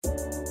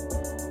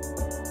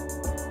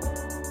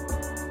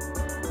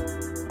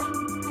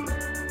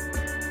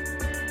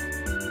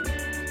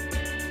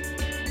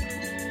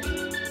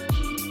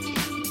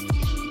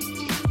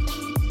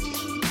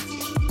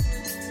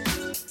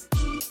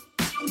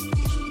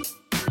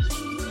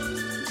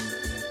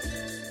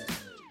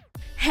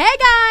Hey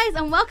guys,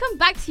 and welcome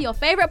back to your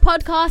favorite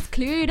podcast,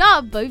 Clued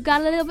Up. But we've got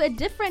a little bit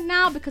different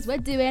now because we're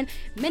doing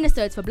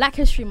minisodes for Black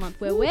History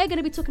Month, where we're going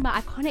to be talking about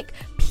iconic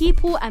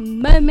people and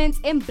moments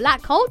in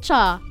Black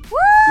culture.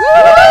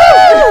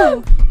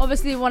 Woo!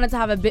 Obviously, we wanted to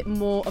have a bit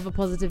more of a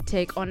positive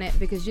take on it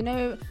because, you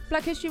know,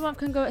 Black History Month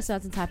can go a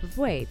certain type of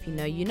way. If you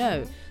know, you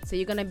know. So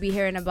you're going to be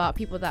hearing about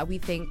people that we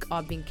think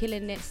are been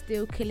killing it,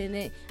 still killing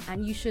it,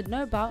 and you should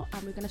know about,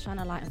 and we're going to shine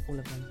a light on all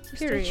of them.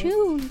 Stay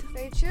tuned.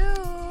 Stay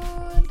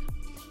tuned.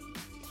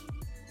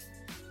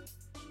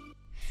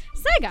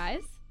 So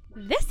guys,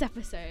 this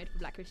episode of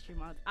Black History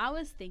Month, I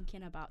was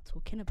thinking about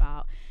talking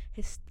about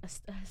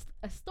a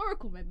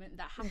historical moment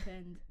that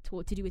happened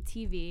to do with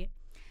TV.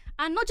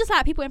 And not just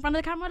like people in front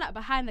of the camera, like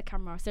behind the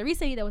camera. So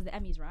recently there was the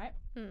Emmys, right?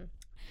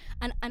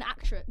 And an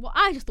actress, well,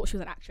 I just thought she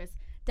was an actress,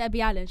 Debbie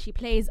Allen. She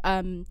plays,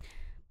 I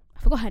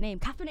forgot her name,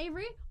 Catherine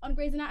Avery on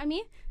Grey's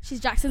Anatomy. She's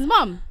Jackson's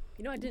mum.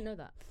 You know, I didn't know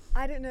that.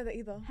 I didn't know that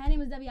either. Her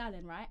name is Debbie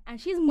Allen, right? And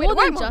she's more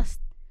than just...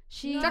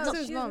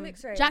 Jackson's mum.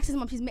 Jackson's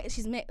mum.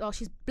 She's mixed. Oh,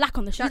 she's black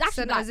on the show. She's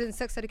actually Jackson, black. as in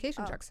Sex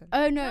Education Jackson.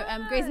 Oh no,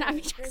 Grey's Anatomy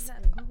Jackson.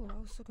 Oh,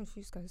 I was so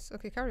confused, guys.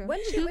 Okay, carry on. When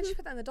did you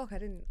put that in the doc? I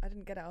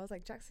didn't get it. I was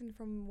like, Jackson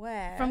from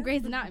where? From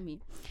Grey's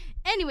Anatomy.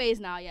 Anyways,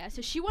 now yeah,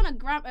 so she won a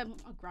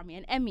Grammy,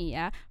 an Emmy,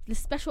 yeah, this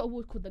special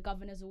award called the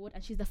Governor's Award,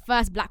 and she's the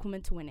first black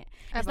woman to win it.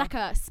 It's like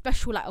a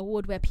special like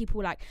award where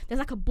people like there's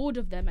like a board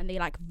of them and they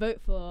like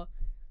vote for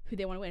who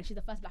they want to win. She's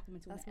the first black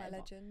woman to win it. That's my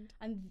legend.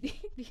 And do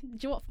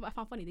you know what I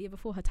found funny? The year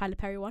before her Tyler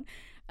Perry won.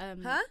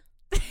 Huh?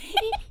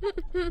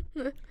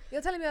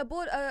 You're telling me a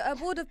board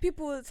of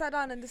people sat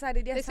down and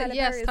decided yes, Tyler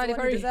Perry is the one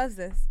who deserves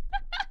this.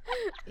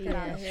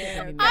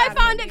 Yeah. I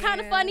found it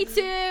kind of funny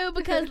too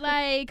because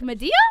like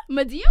Medea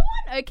won.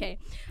 Okay,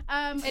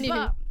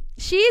 but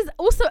she's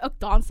also a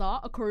dancer,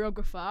 a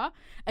choreographer,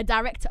 a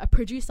director, a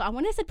producer. And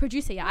when I said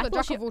producer, yeah, I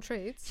thought jack of all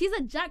trades. She's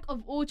a jack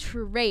of all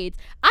trades.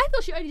 I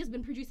thought she only just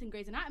been producing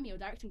Grey's Anatomy or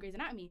directing Grey's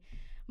Anatomy.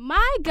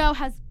 My girl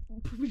has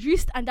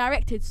produced and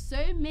directed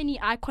so many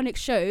iconic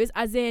shows,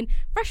 as in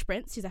Fresh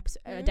Prince, she's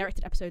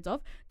directed episodes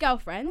of,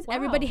 Girlfriends,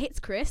 Everybody Hates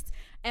Chris,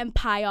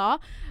 Empire,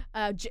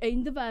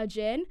 Jane the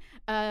Virgin,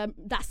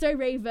 That's So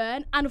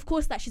Raven, and of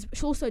course that she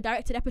also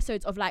directed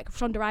episodes of like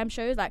Shonda Rhimes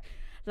shows,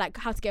 like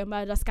How to Get a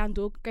Murder,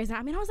 Scandal, Grey's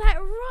Anatomy. And I was like,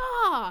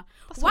 rah!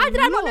 Why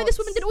did I not know this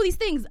woman did all these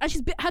things?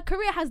 And her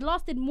career has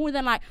lasted more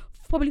than like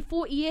probably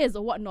 40 years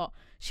or whatnot.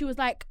 She was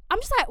like, I'm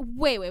just like,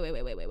 wait.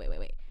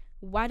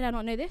 Why did I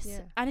not know this?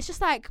 Yeah. And it's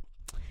just like,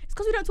 it's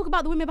because we don't talk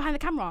about the women behind the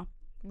camera.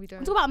 We don't.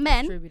 We talk about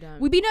men. True, we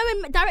don't. We be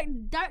knowing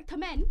director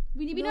men.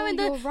 We be knowing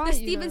the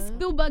Steven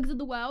Spielbergs of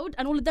the world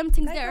and all of them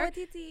things there.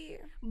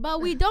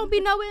 But we don't be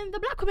knowing the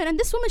black women. And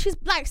this woman, she's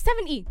like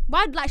 70.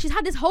 Why? Like she's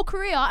had this whole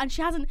career and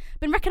she hasn't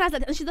been recognized.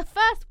 And she's the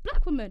first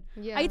black woman.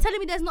 Yeah. Are you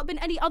telling me there's not been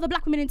any other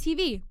black women in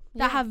TV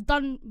that have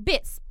done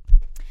bits?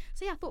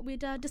 So yeah, I thought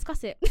we'd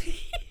discuss it.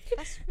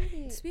 That's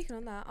really... Speaking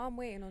on that, I'm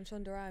waiting on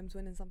Shonda Rhimes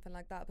winning something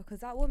like that because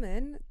that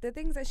woman, the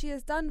things that she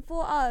has done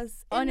for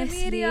us Honestly,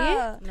 in the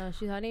media. No,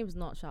 her name's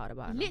not shouted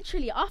about.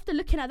 Literally, after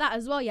looking at that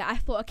as well, yeah, I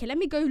thought, okay, let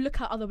me go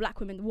look at other black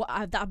women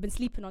that I've been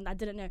sleeping on that I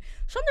didn't know.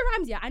 Shonda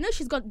Rhimes, yeah, I know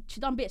she's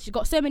done bits, she's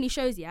got so many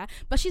shows, yeah,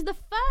 but she's the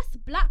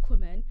first black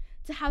woman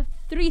to have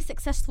 3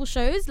 successful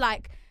shows,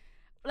 like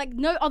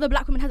no other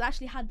black woman has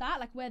actually had that,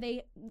 like where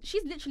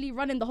she's literally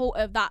running the whole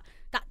of that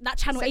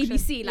channel section.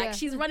 ABC, like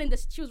she was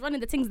running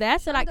the things there.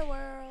 So like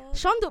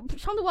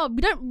Shonda World,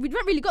 we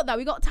don't really got that.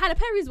 We got Tyler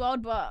Perry's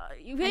World, but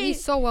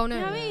he's so well known.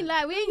 You know what I mean?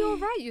 Like you're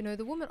right. You know,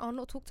 the women are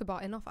not talked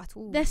about enough at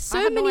all. There's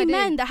so many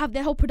men that have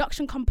their whole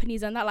production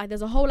companies and that. Like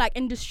there's a whole like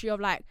industry of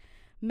like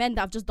men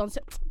that have just done.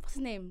 What's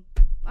his name?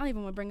 I don't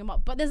even want to bring him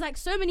up. But there's like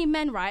so many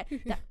men, right?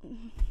 That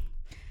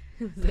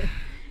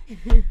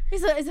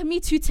it's a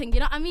Me Too thing, you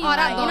know what I mean? All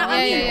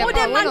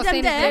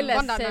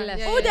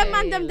them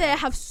man them there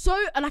have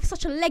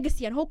such a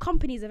legacy and whole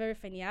companies of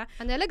everything, yeah.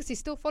 And their legacy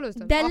still follows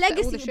them. Their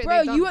legacy,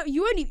 bro.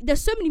 You only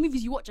there's so many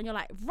movies you watch and you're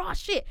like, rah,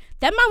 shit.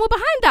 Them man were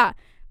behind that,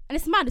 and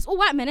it's mad. It's all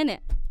white men, innit?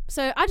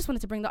 So I just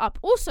wanted to bring that up.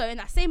 Also, in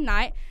that same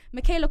night,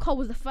 Michaela Cole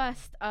was the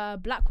first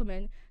black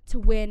woman to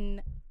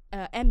win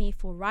Emmy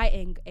for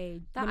writing a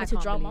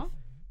limited drama.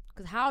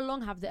 Because how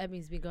long have the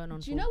Emmys been going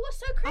on? Do you know what's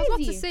so crazy? I was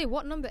about to say,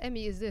 what number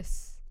Emmy is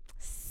this?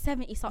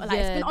 70 something. Like,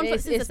 it's been on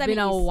since the 70s. It's been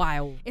a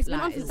while. It's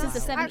been on since the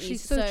 70s. Actually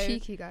so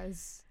cheeky,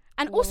 guys.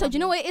 And also, do you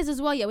know what it is as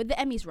well? Yeah, with the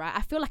Emmys, right?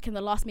 I feel like in the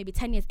last maybe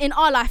 10 years, in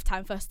our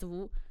lifetime, first of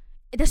all,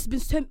 there's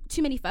been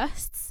too many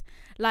firsts.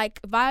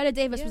 Like Viola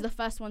Davis was the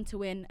first one to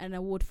win an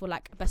award for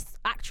like best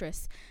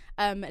actress.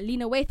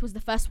 Lena Waithe was the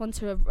first one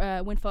to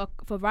win for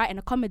writing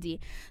a comedy.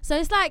 So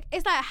it's like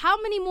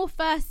how many more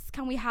firsts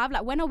can we have?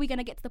 Like when are we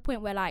gonna get to the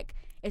point where like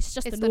it's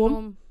just the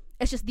norm?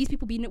 It's just these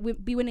people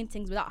be winning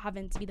things without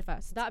having to be the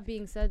first. That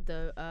being said,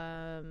 though,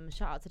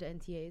 shout out to the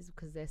NTAs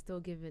because they're still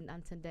giving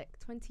Anton Deck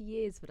 20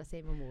 years for the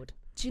same award.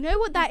 Do you know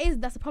what that is?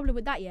 That's the problem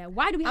with that, yeah.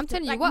 Why do we have I'm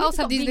telling you, what else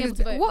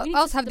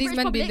have these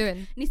men been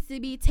doing? Needs to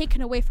be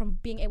taken away from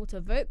being able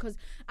to vote because,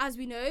 as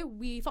we know,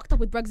 we fucked up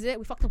with Brexit,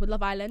 we fucked up with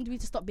Love Island. We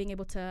need to stop being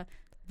able to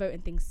vote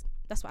and things.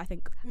 That's what I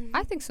think.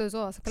 I think so as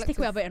well. As a Just take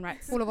away our collective. voting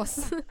rights. All of us.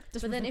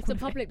 Just But then if the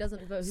public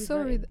doesn't vote, who's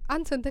Sorry, voting?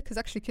 Anton Deck is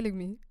actually killing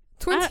me.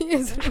 20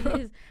 years. It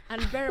is.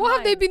 And bear in What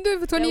have they mind, been doing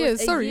for 20 there was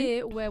years? a Sorry.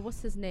 year where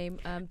what's his name?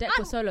 Deck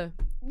was solo.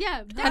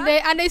 Yeah.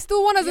 And they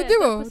still won as a Yeah, Deck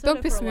duo. was solo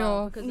Don't piss for a me while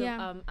off. because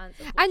Yeah. of Ant's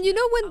And you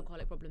know unfortunate when-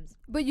 alcoholic problems.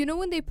 But you know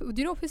when do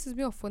you know what pisses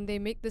me off when they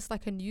make this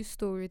like a news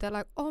story? They're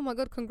like, oh my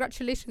god,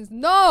 congratulations.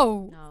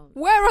 No. No.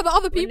 Where are the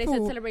other When they said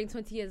people? celebrating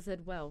 20 years, I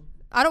said, well,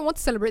 I don't want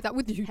to celebrate that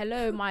with you.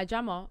 hello, my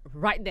jammer,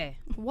 right there.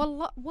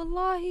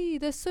 Wallahi,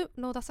 they're so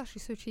no. That's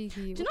actually so cheeky.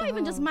 Do you What not the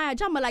even just hell? Maya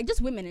Jama, like just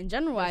women in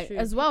general That's true.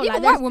 as well. Even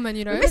Like white there's- women,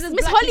 you know. Miss- Miss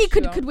Black Holly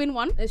History could win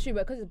one. It's true,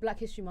 but because it's Black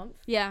History Month,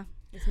 Yeah.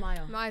 it's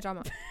Maya. My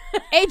drama.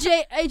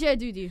 AJ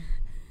Adudu.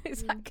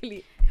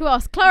 Exactly. Who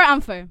else? Clara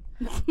Amfo.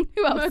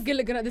 Who else? Mo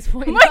Gilligan at this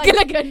point. Mo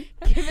Gilligan.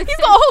 He's got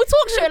a whole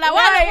talk show. Like,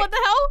 Right. what the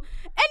hell?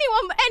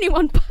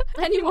 Anyone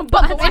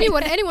but the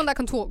white. anyone that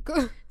can talk.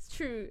 It's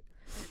true.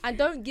 And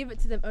don't give it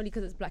to them only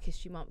because it's Black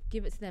History Month.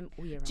 Give it to them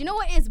all year round. Do you know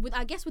what it is?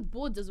 I guess with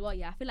boards as well,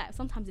 yeah, I feel like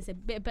sometimes it's a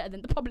bit better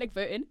than the public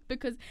voting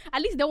because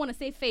at least they want to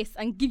save face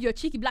and give you a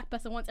cheeky black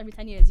person once every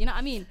 10 years. You know what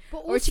I mean? But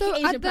Or a cheeky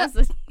also Asian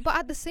person. but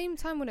at the same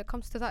time, when it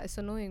comes to that, it's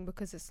annoying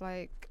because it's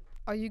like,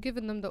 are you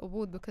giving them the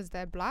award because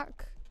they're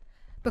black?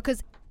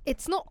 Because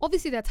it's not,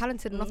 obviously they're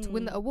talented enough to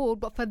win the award,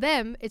 but for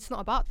them, it's not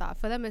about that.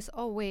 For them, it's,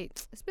 oh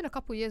wait, it's been a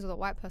couple years with a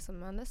white person,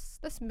 man. Let's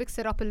mix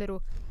it up a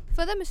little.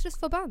 For them, it's just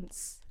for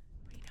bands.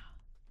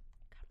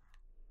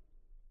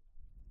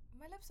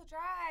 My lips are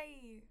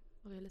dry.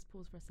 Okay, let's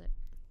pause for a sec.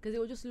 Because it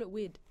will just look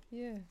weird.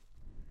 Yeah.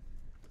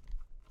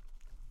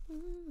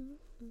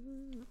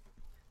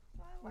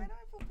 Why do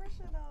I feel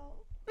pressure now?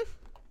 Do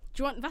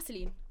you want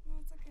Vaseline? No,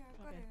 it's okay.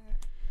 I've got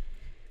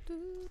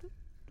it.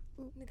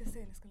 Nigga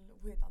saying it's gonna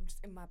look weird. I'm just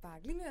in my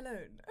bag. Leave me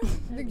alone.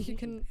 I think you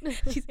can.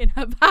 She's in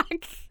her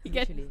bag. You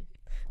get Literally.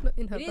 Not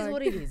in her It is bag.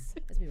 what it is.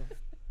 Let's move on.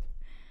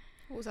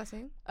 What was I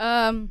saying?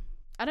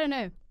 I don't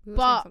know. We were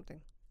But- saying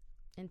something.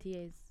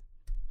 NTAs,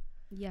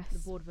 Yes. the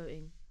board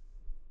voting.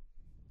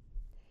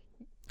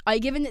 Are you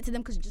giving it to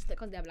them because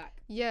they're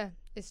black? Yeah,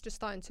 it's just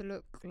starting to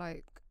look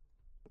like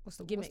what's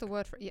the Gimmick.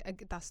 word for it? Yeah,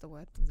 that's the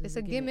word. It's It's a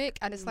a gimmick,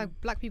 and it's Mm.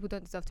 like black people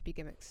don't deserve to be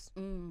gimmicks.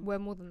 We're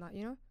more than that,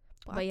 you know.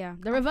 But yeah,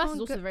 the I reverse can't is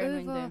also get very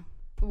annoying over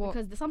though. what?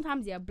 Because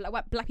sometimes, yeah,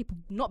 black people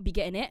not be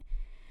getting it.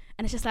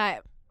 And it's just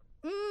like,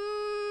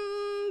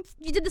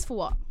 you did this for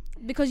what?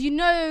 Because you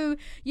know. 'cause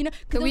The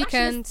there's actually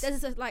Weeknd.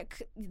 There's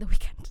like the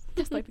weekend.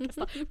 Just like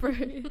bro.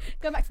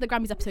 Go back to the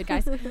Grammys episode,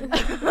 guys.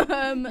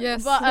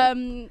 Yes.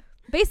 But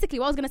basically,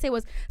 what I was gonna say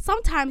was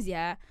sometimes,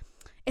 yeah,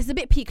 it's a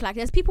bit peak. Like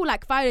there's people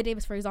like Viola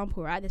Davis, for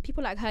example, right? There's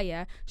people like her,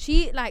 yeah.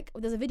 She like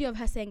there's a video of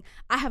her saying,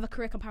 "I have a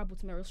career comparable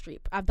to Meryl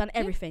Streep. I've done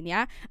everything,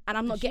 yeah, and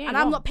I'm not She getting, ain't and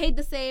I'm wrong. not paid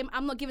the same.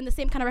 I'm not given the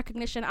same kind of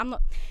recognition. I'm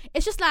not.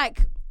 It's just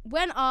like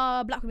when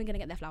are black women gonna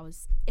get their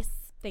flowers? It's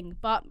a thing.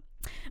 But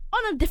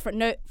on a different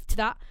note to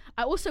that,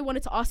 I also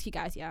wanted to ask you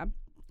guys, yeah,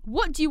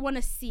 what do you want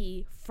to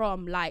see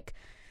from like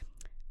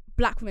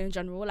black women in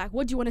general? Like,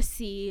 what do you want to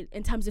see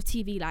in terms of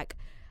TV? Like,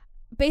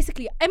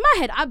 basically, in my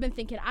head, I've been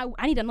thinking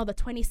I need another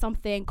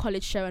 20-something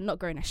college show and Not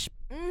Grownish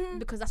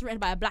because that's written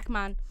by a black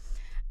man,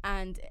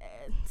 and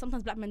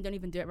sometimes black men don't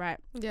even do it right.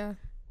 Yeah.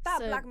 That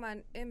So- black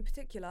man in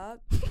particular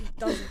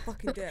doesn't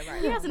fucking do it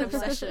right He now. has an I'm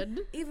like, obsession.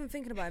 even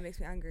thinking about it makes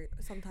me angry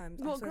sometimes.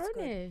 I What swear to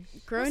God. Grownish? What's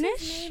his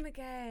Grownish? name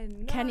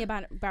again? Kenya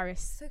No. Barris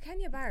So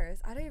Kenya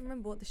Barris, I don't even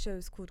remember what the show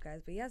is called,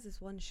 guys, but he has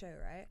this one show,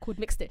 right? called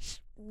Mixed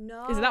Dish.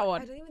 No, Is it that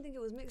one? I don't even think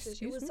it was mixed. It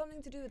Excuse was me?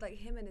 something to do with like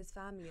him and his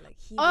family. Like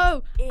he.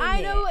 Oh, was in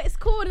I know it. what it's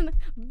called.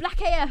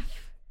 Black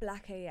AF.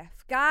 Black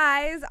AF.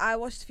 Guys, I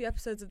watched a few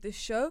episodes of this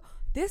show.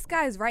 This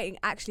guy's writing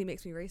actually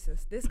makes me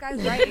racist. This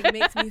guy's writing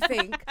makes me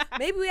think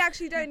maybe we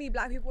actually don't need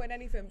black people in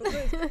anything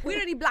because we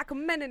don't need black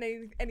men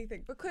in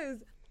anything because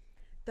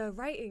the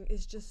writing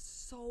is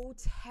just so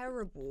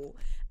terrible.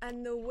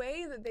 And the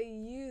way that they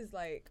use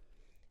like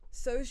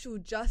social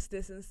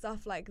justice and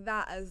stuff like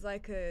that as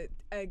like a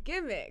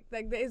gimmick,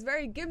 like it's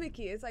very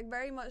gimmicky. It's like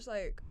very much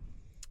like,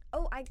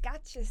 oh, I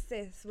gotcha,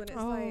 sis, when it's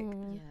like,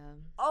 Yeah.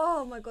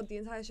 oh my God, the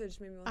entire show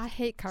just made me want I to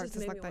hate just characters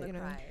made like me that, you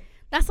wanna know. cry.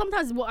 That's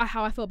sometimes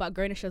how I feel about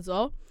Grownish as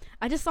well.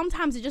 I just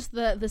sometimes it's just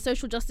the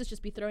social justice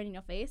just be thrown in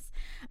your face,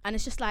 and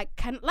it's just like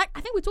I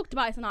think we talked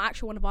about it in our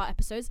actual one of our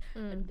episodes,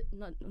 and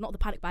not the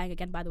panic buying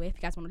again, by the way. If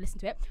you guys want to listen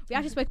to it, we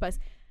actually spoke about this.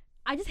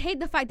 I just hate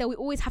the fact that we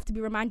always have to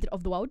be reminded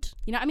of the world.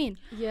 You know what I mean?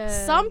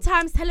 Yeah.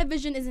 Sometimes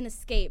television is an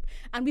escape,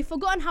 and we've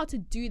forgotten how to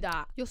do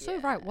that. You're so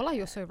right. Wallah,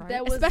 you're so right.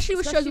 There was, Especially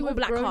with shows with all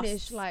black Grownish,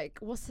 casts. like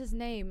what's his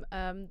name?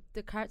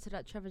 The character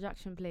that Trevor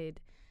Jackson played.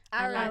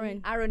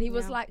 Aaron. He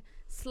was Yeah. like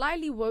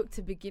slightly woke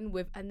to begin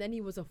with, and then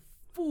he was a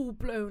full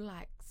blown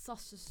like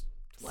sausage.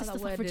 What Sister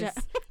that word suffragette.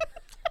 is?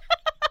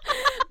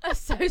 A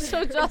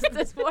social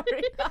justice warrior.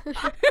 on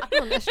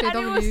And it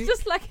SJW. was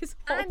just like his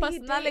whole And he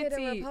dated a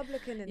personality.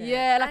 Republican in it.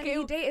 Yeah, like and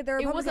he dated the It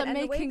Republican. wasn't and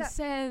the way making that-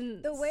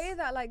 sense. The way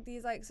that like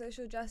these like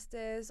social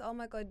justice, oh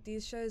my God,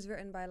 these shows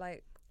written by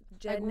like Like,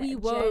 Gen, we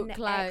Gen woke, X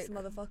like-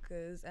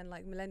 motherfuckers and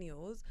like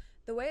millennials,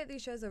 the way that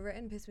these shows are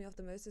written piss me off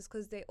the most is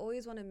because they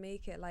always want to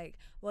make it like,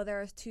 well,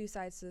 there are two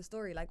sides to the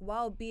story. Like,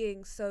 while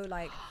being so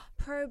like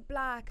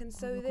pro-black and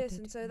so this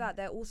and so that,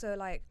 they're also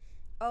like,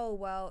 oh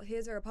well,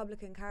 here's a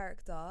Republican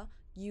character.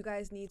 You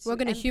guys need to We're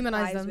gonna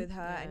humanize them. with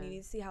her, and Yeah. you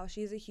need to see how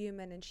she's a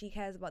human and she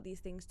cares about these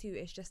things too.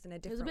 It's just in a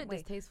It was a different bit way.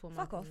 distasteful.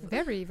 Fuck off.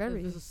 Very,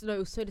 very. It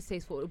was so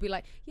distasteful. It would be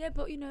like, yeah,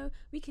 but you know,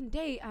 we can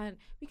date and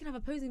we can have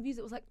opposing views.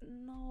 It was like,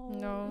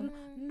 no,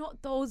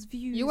 not those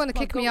views. You want to but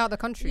kick me go- out of the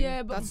country?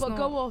 Yeah, but That's go not-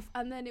 off.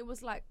 And then it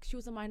was like she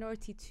was a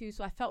minority too,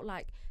 so I felt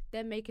like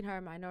them making her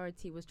a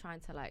minority was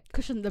trying to like,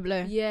 Cushion the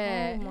blow.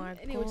 yeah. Oh my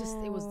and it was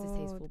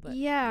distasteful. But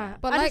Yeah.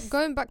 But I like just-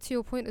 going back to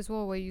your point as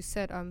well, where you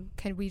said,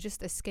 can we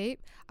just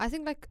escape? I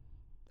think like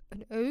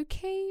an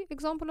okay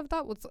example of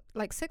that was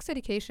like Sex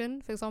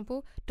Education, for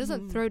example,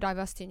 doesn't throw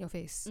diversity in your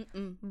face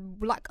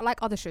like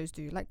other shows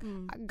do. Like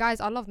guys,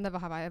 I love Never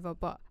Have I Ever,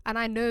 and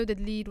I know the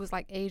lead was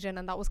like Asian,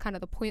 and that was kind of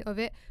the point of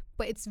it.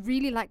 But it's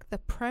really like the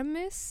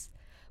premise.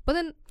 But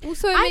then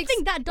also, I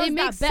think that does that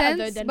makes better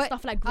though sense, than but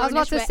stuff like I was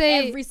about Grownish, to where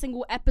say- every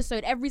single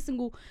episode, every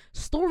single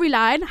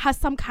storyline has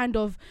some kind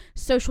of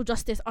social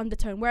justice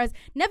undertone. Whereas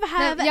Never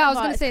Have yeah, I was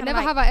Ever gonna is say kinda Never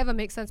like, Have I Ever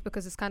makes sense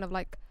because it's kind of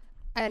like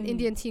an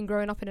Indian teen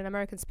growing up in an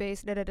American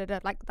space.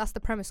 Like that's the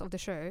premise of the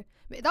show.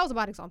 That was a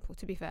bad example,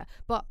 to be fair.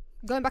 But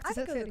going back to I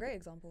think Sex it was a Education, great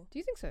example. do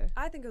you think so?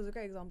 I think it was a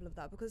great example of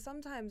that because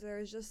sometimes there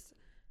is just,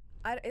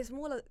 it's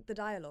more like the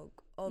dialogue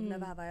of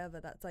Never Have I Ever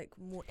that's like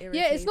more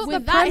irritating. Yeah, it's not the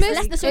with that, premise.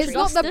 less the social It's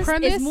not the justice,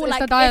 premise. it's more It's like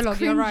the dialogue.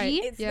 it's You're right.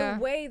 cringy. It's Yeah.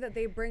 the way that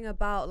they bring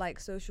about like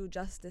social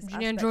justice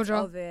Ginny and aspects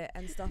Georgia. of it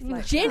and stuff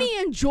like Jenny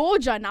and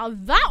Georgia. Now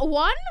that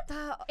one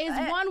that. is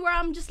one where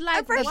I'm just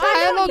like, The Why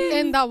dialogue not?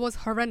 in that was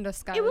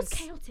horrendous, guys. it was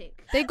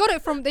chaotic. They got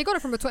it from a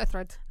Twitter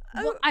thread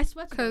What, I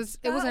swear to God. because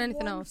it wasn't That anything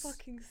one else.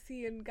 fucking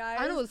scene, guys.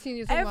 I know what scene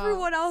you're talking about.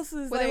 Everyone else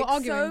was Where they were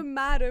like so arguing.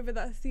 mad over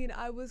that scene.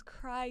 I was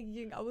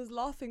crying. I was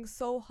laughing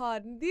so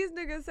hard. And these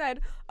niggas said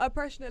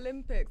oppression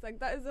Olympics. Like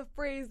that is a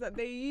phrase that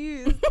they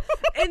use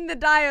in the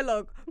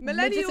dialogue.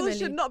 Millennials Legitimately.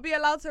 should not be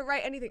allowed to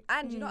write anything.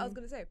 And you know what I was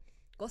gonna say?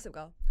 Gossip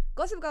Girl.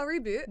 Gossip Girl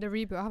reboot. The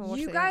reboot. I haven't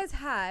watched You it guys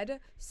had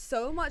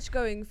so much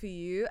going for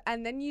you,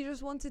 and then you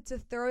just wanted to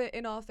throw it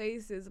in our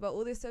faces about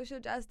all this social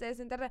justice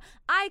and da-da.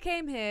 I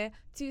came here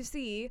to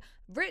see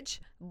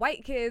rich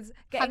white kids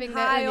getting Having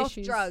their high own off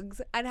issues.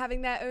 drugs and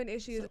having their own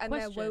issues So and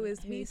their woe is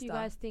who me do you stuff.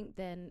 guys think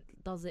then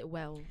does it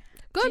well? yet.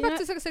 Do Going you back know-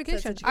 to Sex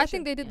Education, I Education.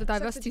 think they did the Yeah. Sex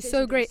diversity so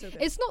Education great. is so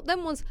good. It's not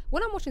them ones.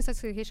 When I'm watching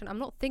Sex Education, I'm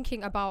not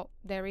thinking about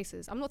their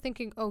races. I'm not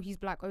thinking, oh, he's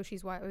black, oh,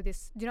 she's white, oh,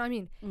 this. Do you know what I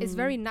mean? It's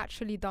very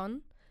naturally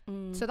done.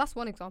 So that's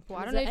one example. I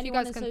Is don't know there if you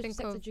anyone guys in can social think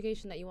sex of.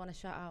 education that you want to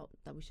shout out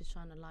that we should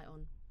shine a light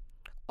on?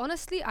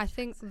 Honestly, I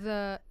think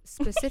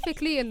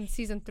specifically in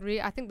season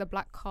 3, I think the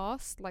black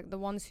cast, like the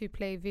ones who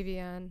play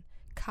Vivian,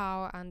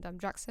 Kao, and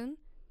Jackson,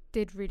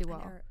 did really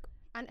well. Eric.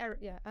 And Eric,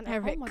 yeah, and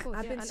Eric. Oh my god,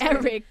 I've yeah, been and so-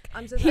 Eric.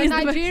 I'm so the He's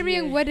sorry. the-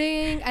 Nigerian Yeah.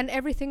 wedding and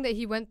everything that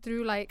he went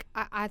through, like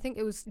I think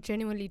it was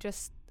genuinely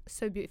just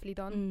so beautifully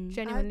done. I've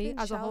Genuinely, been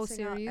as a whole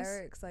shouting out series.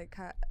 Eric's like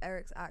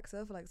Eric's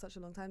actor for like such a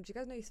long time. Do you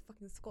guys know he's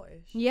fucking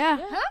Scottish? Yeah.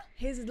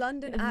 His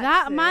London That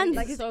accent, man's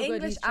like his so good,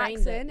 English he's trained it,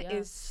 accent yeah.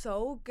 is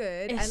so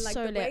good, It's and like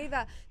so the lit. way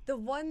that the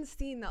one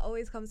scene that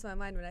always comes to my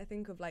mind when I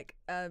think of like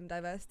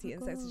diversity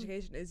in sex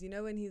education is, you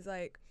know, when he's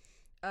like,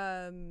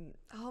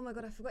 oh my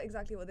god, I forgot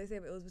exactly what they say,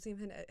 but it was between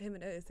him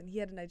and Otis, and he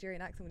had a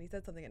Nigerian accent when he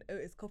said something, and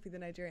Otis copied the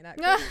Nigerian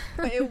accent,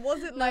 but it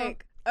wasn't No.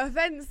 like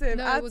offensive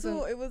No, it at wasn't.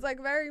 all. It was like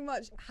very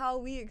much how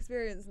we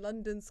experience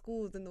London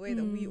schools and the way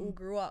that we all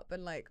grew up,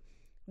 and like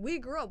we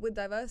grew up with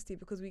diversity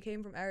because we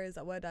came from areas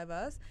that were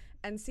diverse,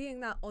 and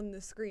seeing that on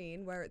the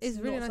screen where it's It's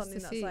really not nice something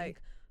to that's see.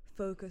 like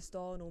focused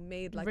on or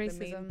made like the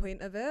main Racism.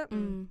 point of it.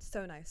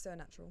 So nice, so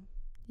natural.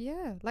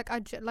 Yeah, like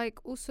like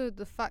also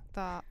the fact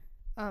that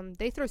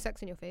they throw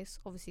sex in your face,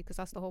 obviously, because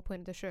that's the whole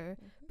point of the show.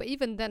 But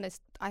even then,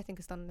 I think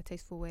it's done in a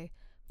tasteful way.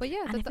 But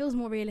yeah, And it feels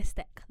more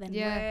realistic than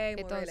Yeah, Way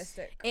it more does.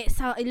 realistic.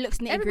 it looks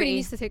nitty everybody gritty.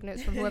 needs to take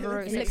notes from whoever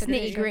wrote It Sex looks nitty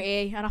Education.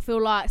 gritty, and I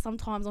feel like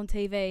sometimes on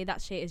TV that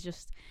shit is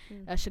just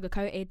sugar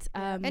coated.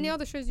 Any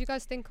other shows you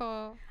guys think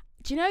are?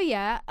 Do you know?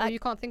 Yeah, Or you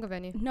can't think of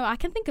any? no, I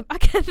can think of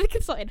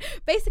something.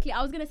 Basically,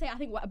 I was gonna say I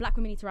think black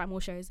women need to write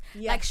more shows,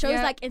 like shows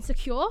Yeah. like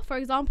Insecure, for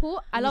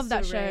example. I love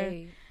that Issa show.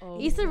 Rae. Oh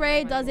Issa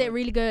Rae my does God. it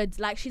really good.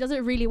 Like she does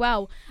it really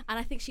well, and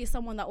I think she's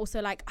someone that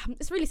also like.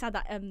 It's really sad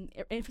that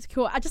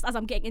Insecure. Just as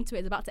I'm getting into it,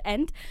 is about to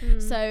end.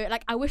 So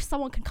like, I wish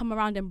someone can come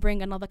around and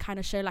bring another kind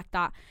of show like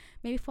that.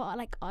 Maybe for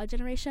like our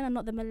generation and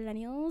not the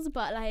millennials,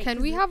 but like.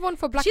 Can we have one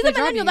for Black She's a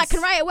millennial that hijabis?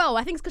 can write it well.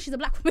 I think it's because she's a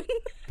black woman.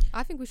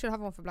 I think we should have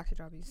one for Black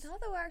hijabis. Now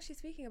that we're actually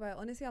speaking about it,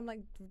 honestly, I'm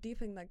like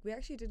deeping, like we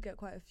actually did get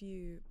quite a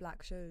few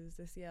black shows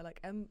this year. Like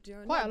do you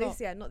know, Quite not a lot.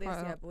 this year, not this Quite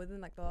a year, lot. but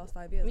within like the last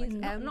 5 years. I Like mean,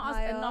 not as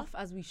Empire. enough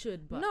as we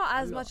should, but Not a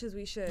as lot. much as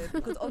we should,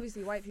 because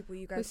obviously white people,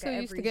 you guys so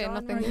get used to every getting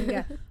genre. nothing. You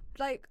get,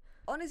 like,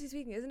 honestly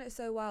speaking, isn't it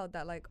so wild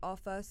that like our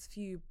first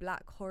few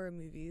black horror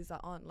movies that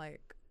aren't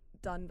like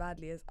done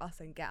badly as Us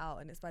and Get Out,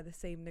 and it's by the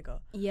same nigga.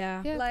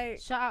 Yeah. Yeah. Like,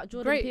 Shout out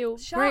Jordan Great. Peele.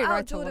 shout Great out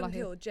writer, Jordan wallahi.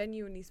 Peele.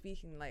 Genuinely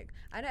speaking, like,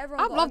 I know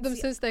everyone. I've got loved them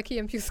onto- since their Key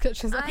and Peele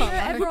sketches. I I know can't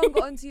lie. everyone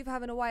got onto you for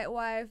having a white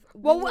wife.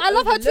 Well, We will I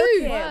love her overlook too.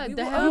 it. What We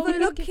the will hell?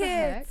 overlook What the it.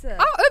 heck?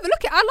 I'll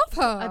overlook it. I love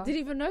her. I didn't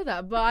even know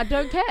that, but I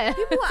don't care.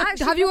 People are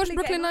actually Have you watched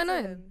properly Brooklyn getting onto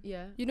Nine-Nine? him.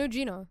 Yeah. You know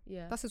Gina?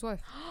 Yeah. That's his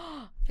wife.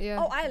 Yeah.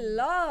 Oh, I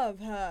love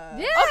her.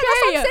 Yeah, that's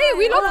what I'm saying.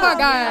 We love her, I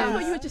guys.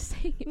 thought you were just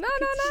saying it. No.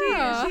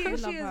 She Love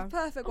is her.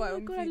 perfect Oh my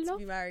woman God, for I you to love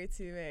be married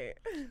to, mate.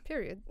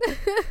 Period.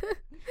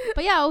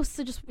 But yeah, I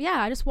also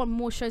I just want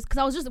more shows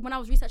because when I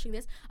was researching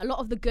this, a lot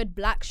of the good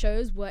black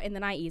shows were in the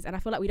 90s, and I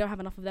feel like we don't have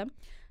enough of them.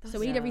 So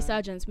we need a Yeah.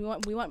 resurgence. We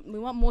want more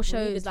We need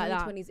shows the like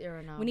that. 2020s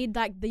era now. We need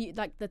like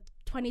the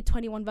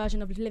 2021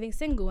 version of Living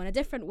Single and A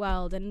Different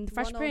World and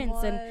Fresh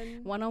Prince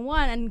and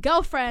One-on-One and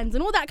Girlfriends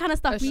and all that kind of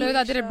stuff. A show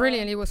that did it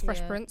brilliantly was Fresh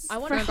Yeah. Prince. I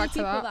want Going to back see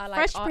to people that. that are like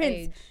Fresh our Prince.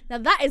 age. Now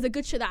that is a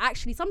good show that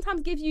actually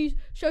sometimes gives you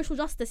social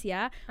justice,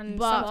 yeah. And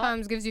but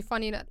sometimes gives you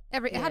funny. It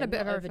had a bit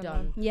of not everything.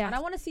 overdone. Yeah. And I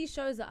want to see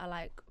shows that are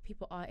like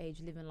people our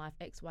age living life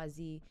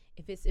XYZ.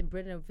 If it's in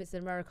Britain, if it's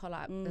in America,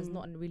 like there's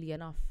not really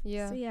enough.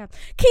 Yeah. So yeah,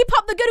 keep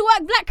up the good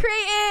work, Black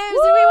creatives. We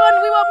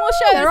want more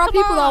shows. There are Come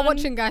people that are on.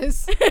 watching,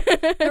 guys.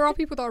 There are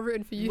people that are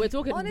rooting for you. We're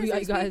talking Honestly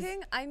you guys.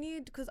 speaking, I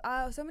need because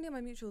so many of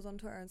my mutuals on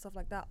Twitter and stuff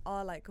like that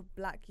are like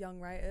black young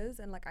writers,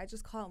 and like I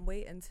just can't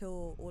wait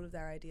until all of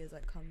their ideas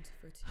like come to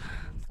fruition.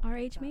 and stuff Our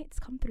like age that. mates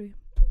come through.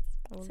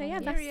 So yeah,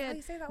 That's that's how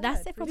you say that that's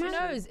word, it from Who my-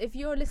 fruition. knows? If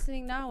you're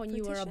listening now and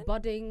you are a Fruition?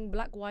 budding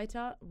black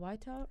writer,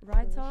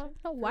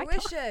 not white.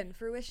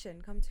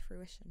 Fruition, come to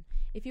fruition.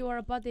 if you are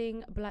a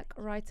budding black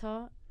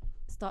writer,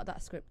 start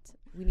that script.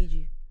 We need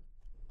you.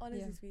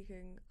 Honestly Yeah.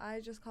 speaking, I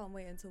just can't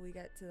wait until we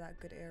get to that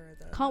good era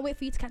though. Can't wait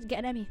for you to get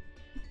an Emmy.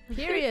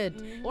 Period.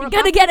 Or You're a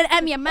gonna get an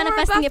Emmy. I'm or a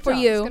manifesting it for BAFTA.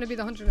 It's you. going to be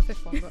the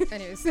 105th one, but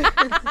anyways.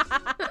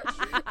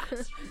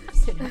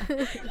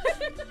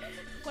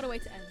 What a way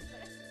to end.